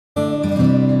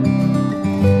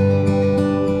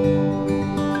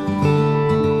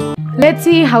Let's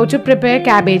see how to prepare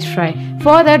cabbage fry.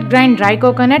 For that, grind dry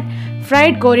coconut,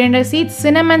 fried coriander seeds,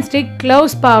 cinnamon stick,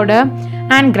 cloves powder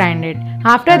and grind it.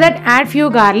 After that, add few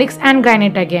garlics and grind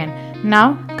it again.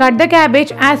 Now, cut the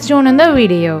cabbage as shown in the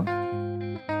video.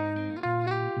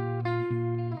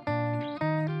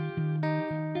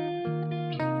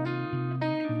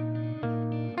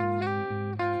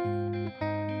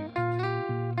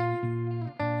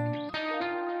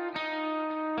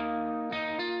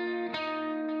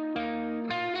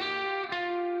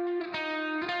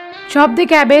 Chop the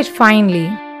cabbage finely.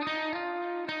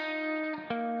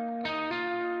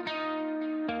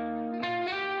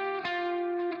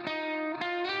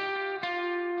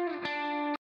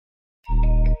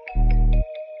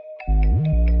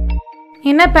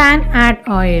 In a pan, add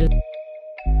oil.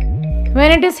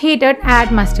 When it is heated,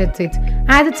 add mustard seeds.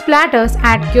 As it splatters,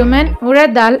 add cumin,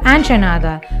 urad dal and chana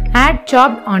dal. Add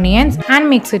chopped onions and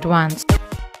mix it once.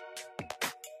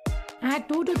 Add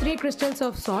 2 to 3 crystals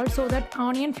of salt so that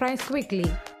onion fries quickly.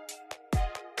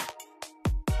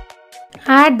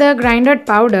 Add the grinded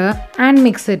powder and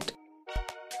mix it.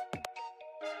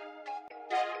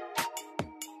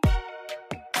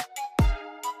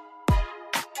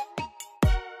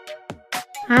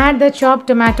 Add the chopped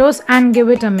tomatoes and give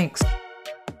it a mix.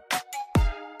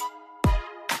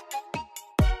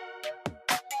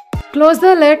 Close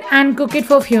the lid and cook it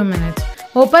for few minutes.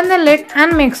 Open the lid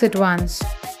and mix it once.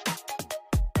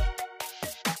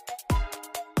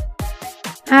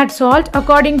 Add salt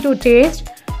according to taste,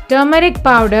 turmeric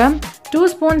powder, 2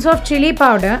 spoons of chili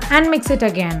powder and mix it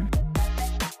again.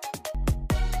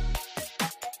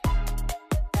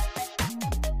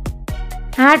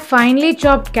 Add finely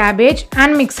chopped cabbage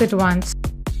and mix it once.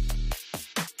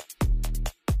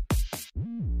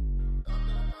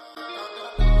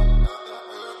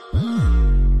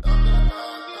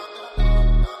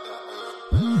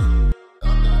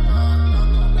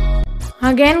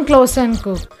 Again close and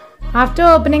cook. After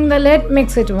opening the lid,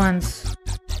 mix it once.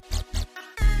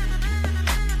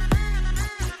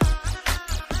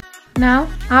 Now,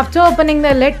 after opening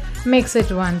the lid, mix it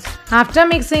once. After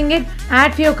mixing it,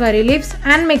 add few curry leaves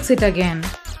and mix it again.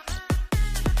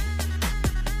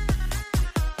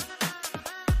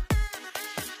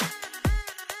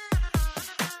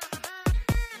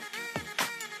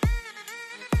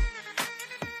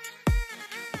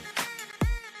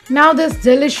 Now this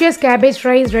delicious cabbage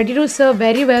fry is ready to serve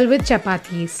very well with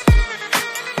chapatis.